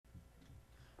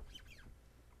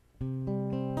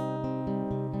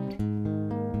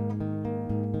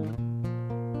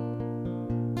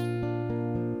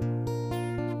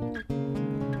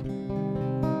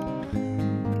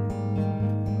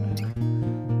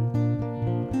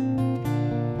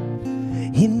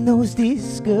In those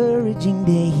discouraging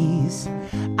days,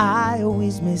 I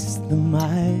always miss the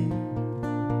mark.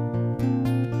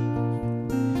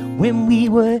 When we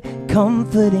were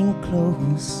comforting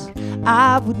close,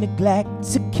 I would neglect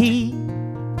to keep.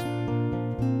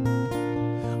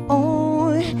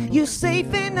 Oh, you're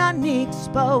safe and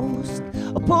unexposed,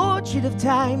 a portrait of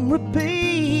time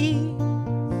repeat.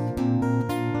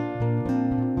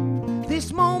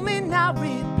 This moment now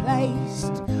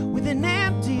replaced with an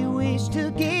empty wish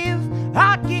to give.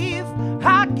 I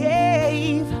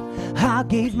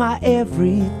gave my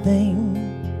everything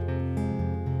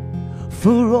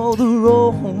for all the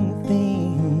wrong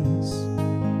things.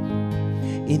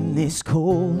 In this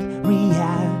cold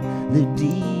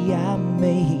reality I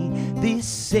made this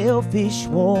selfish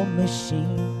war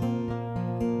machine.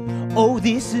 Oh,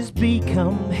 this has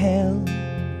become hell.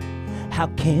 How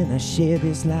can I share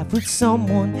this life with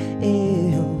someone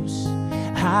else?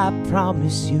 I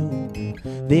promise you,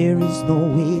 there is no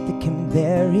weight that can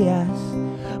bury us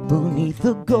beneath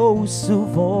the ghosts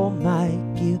of all my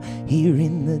guilt. Here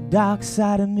in the dark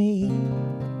side of me,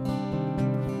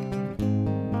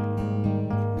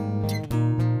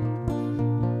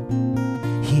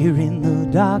 here in the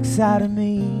dark side of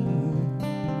me.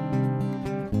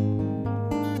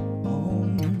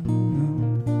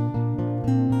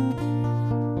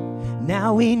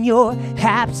 Now in your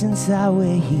absence I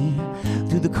wait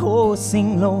through the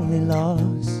coursing lonely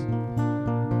loss.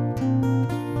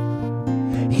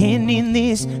 And in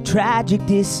this tragic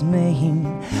dismay,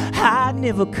 I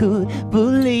never could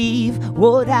believe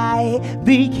what I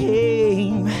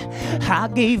became. I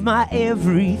gave my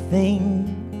everything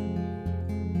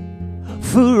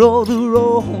for all the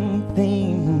wrong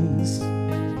things.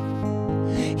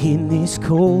 In this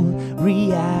cold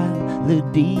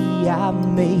reality I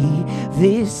made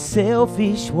this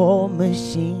selfish war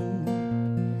machine.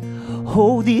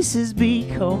 Oh, this has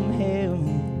become hell.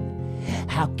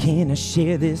 How can I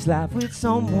share this life with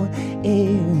someone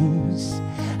else?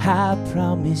 I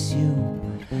promise you,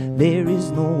 there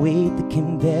is no weight that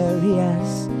can bury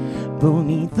us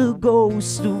beneath the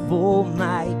ghost of all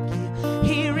my guilt.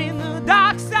 Here in the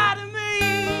dark side of me,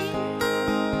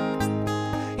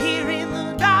 here in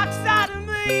the dark side of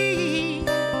me,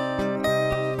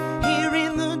 here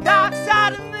in the dark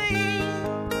side of me,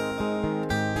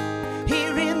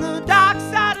 here in the dark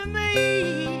side of me.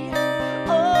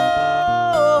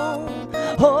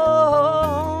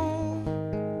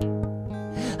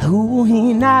 Oh,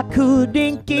 and I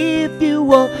couldn't give you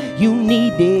what you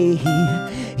needed.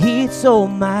 It's all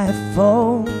my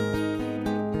fault.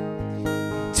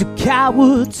 Too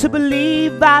coward to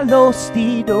believe I lost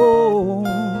it all.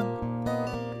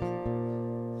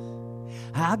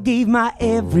 I gave my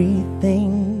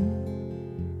everything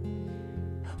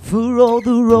for all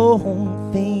the wrong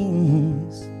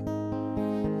things.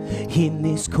 In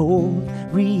this cold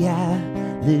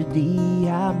reality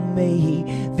I made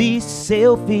this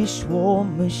selfish war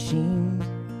machine.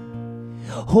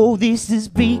 Oh, this has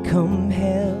become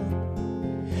hell.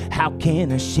 How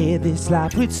can I share this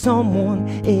life with someone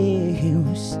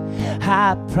else?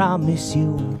 I promise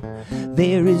you,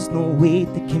 there is no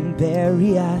weight that can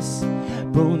bury us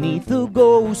beneath the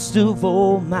ghost of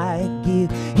all my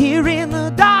guilt. Here in the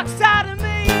dark